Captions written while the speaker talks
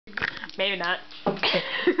Maybe not.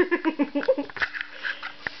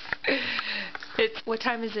 What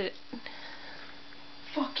time is it?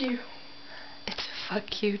 Fuck you. It's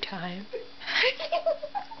fuck you time.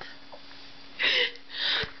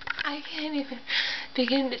 I can't even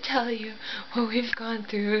begin to tell you what we've gone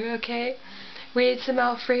through, okay? We ate some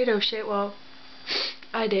Alfredo shit, well,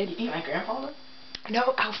 I did. You eat my grandfather?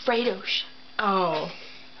 No, Alfredo shit. Oh,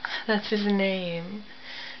 that's his name.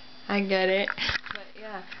 I get it. But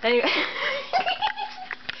yeah, anyway.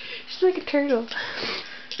 She's like a turtle.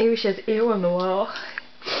 Ew, she has ew on the wall.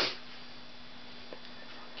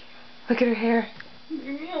 Look at her hair.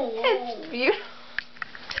 It's beautiful.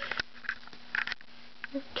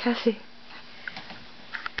 Cassie,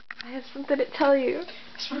 I have something to tell you.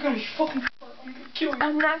 I swear to God, you fucking fart. I'm gonna kill you.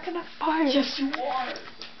 I'm not gonna fart. Yes, you are.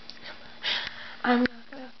 I'm not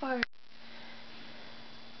gonna fart.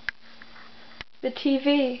 The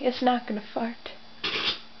TV is not gonna fart.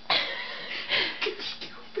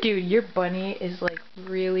 Dude, your bunny is like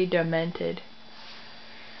really demented.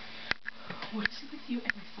 What is it with you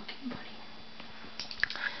and my fucking bunny?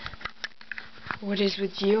 What is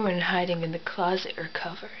with you and hiding in the closet or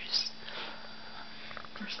covers?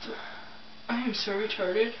 First of all, I am so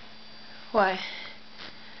retarded. Why?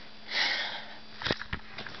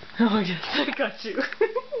 Oh yes, I got you.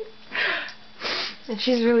 And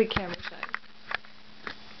she's really camera shy.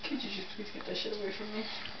 Could you just please get that shit away from me?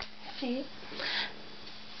 See?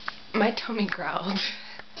 My tummy growled.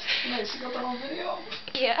 Nice, you got that on video.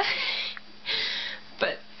 Yeah.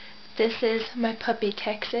 But this is my puppy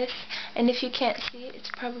Texas, and if you can't see it, it's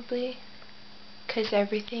probably because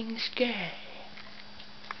everything's gay.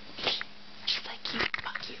 Just like you.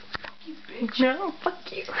 Fuck you. Fuck you, bitch. No,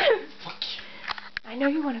 fuck you. Fuck you. I know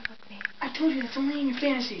you want to fuck me. I told you that's only in your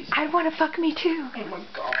fantasies. I want to fuck me too. Oh my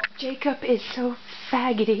God. Jacob is so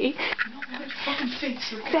faggoty. You know what? Your fucking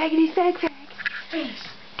face. Faggoty, fag. Face.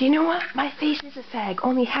 Do you know what? My face is a fag.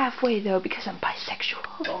 Only halfway though, because I'm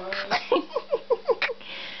bisexual.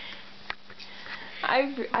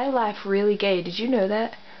 I laugh really gay. Did you know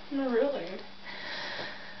that? Not really.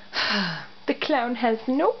 The clown has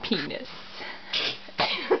no penis.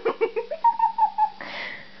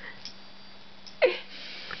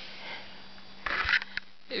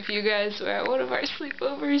 If you guys were at one of our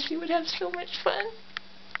sleepovers, you would have so much fun.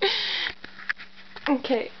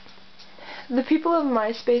 Okay. The people of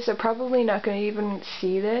MySpace are probably not going to even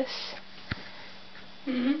see this.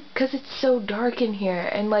 Because it's so dark in here.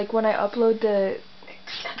 And like when I upload the...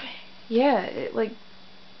 Yeah, it like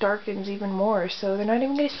darkens even more. So they're not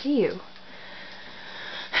even going to see you.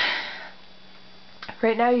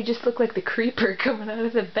 Right now you just look like the creeper coming out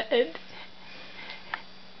of the bed.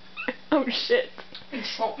 Oh shit.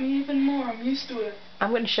 Insult me even more. I'm used to it.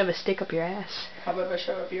 I'm going to shove a stick up your ass. How about if I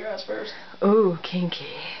shove up your ass first? Ooh,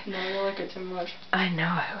 kinky. No, you like it too much. I know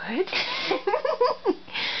I would.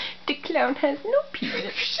 The clown has no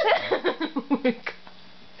penis. Oh my God.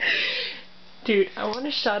 Dude, I want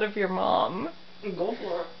a shot of your mom. Go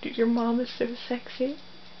for it. Dude, your mom is so sexy.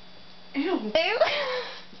 Ew. Ew.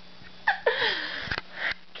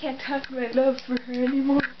 Can't talk my love for her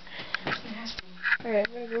anymore. Alright,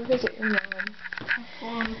 I'm gonna go visit your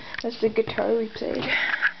mom. That's the guitar we played.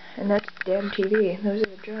 And that's the damn TV. Those are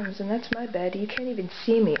the drums. And that's my bed. You can't even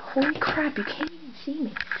see me. Holy crap, you can't even see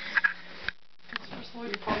me. First of all,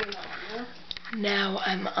 you're probably not here. Now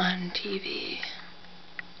I'm on TV.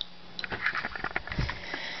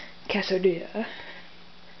 Quesadilla.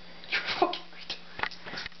 You're fucking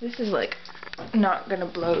retarded. This is like not gonna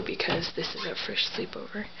blow because this is our first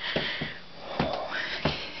sleepover.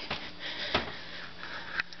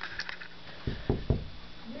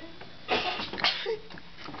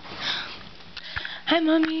 Hi,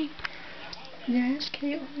 Mommy. Yes,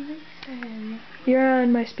 Caitlin. You're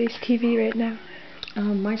on MySpace TV right now.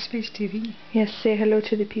 MySpace TV. Yes, say hello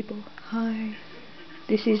to the people. Hi.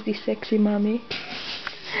 This is the sexy mommy.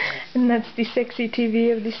 And that's the sexy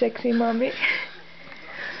TV of the sexy mommy.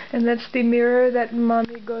 And that's the mirror that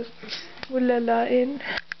mommy goes ooh la la in.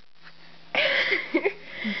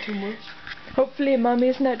 Too much? Hopefully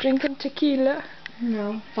mommy's not drinking tequila.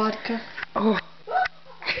 No, vodka. Oh.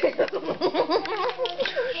 Oh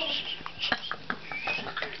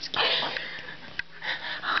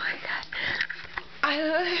my God. I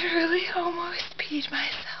literally almost peed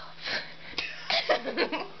myself.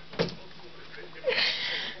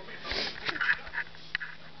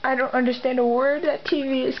 I don't understand a word that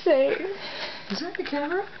TV is saying. Is that the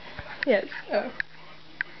camera? Yes. Oh.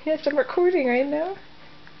 Yes, I'm recording right now.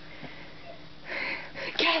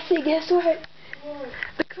 Cassie, guess what?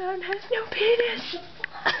 The clown has no penis.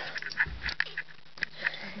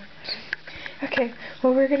 Okay,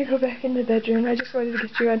 well we're gonna go back in the bedroom. I just wanted to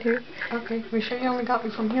get you on here. Okay, we sure you only got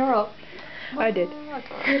me from here up? I did.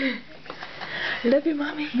 Love you,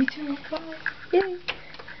 mommy. Me too. Bye. Yay.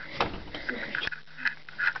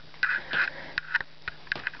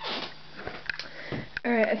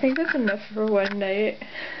 Alright, I think that's enough for one night.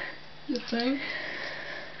 You think?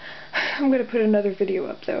 I'm gonna put another video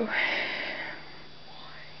up though.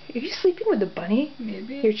 Are you sleeping with a bunny?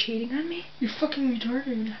 Maybe. You're cheating on me? You're fucking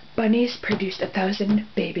retarded. Bunnies produce 1,000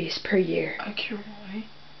 babies per year. I care why.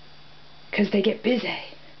 'Cause they get busy.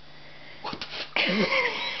 What the fuck?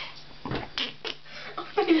 I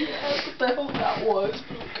don't even ask what the hell that was,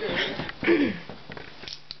 but okay.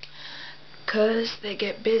 'Cause they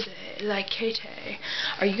get busy, like Kate.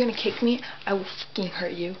 Are you gonna kick me? I will fucking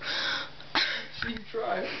hurt you. So you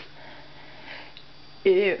try.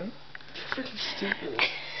 Ew. You're freaking stupid.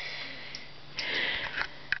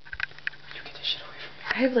 You get this shit away from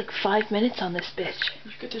me. I have like 5 minutes on this bitch.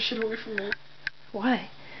 You get this shit away from me. Why?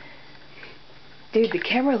 Dude, the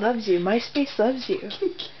camera loves you. MySpace loves you.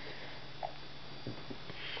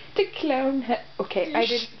 The clown hat. Okay, I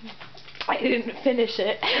didn't finish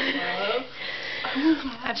it.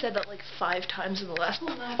 I've said that like 5 times in the last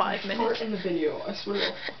 5 minutes. In the video, I swear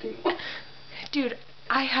to fucking. Dude,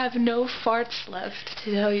 I have no farts left,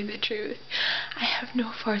 to tell you the truth. I have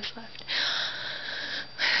no farts left.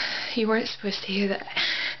 You weren't supposed to hear that.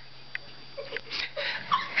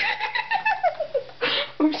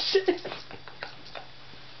 Oh shit.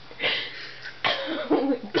 Oh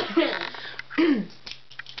my God.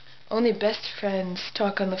 Only best friends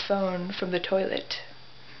talk on the phone from the toilet.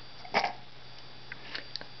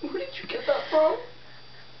 Where did you get that from?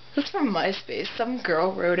 That's from MySpace. Some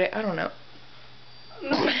girl wrote it. I don't know. Oh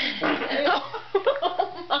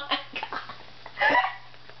my God.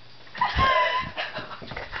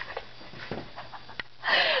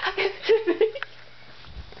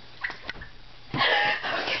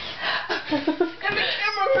 And the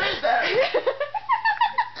camera heard that.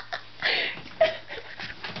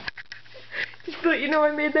 Just to let you know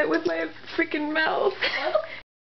I made that with my freaking mouth.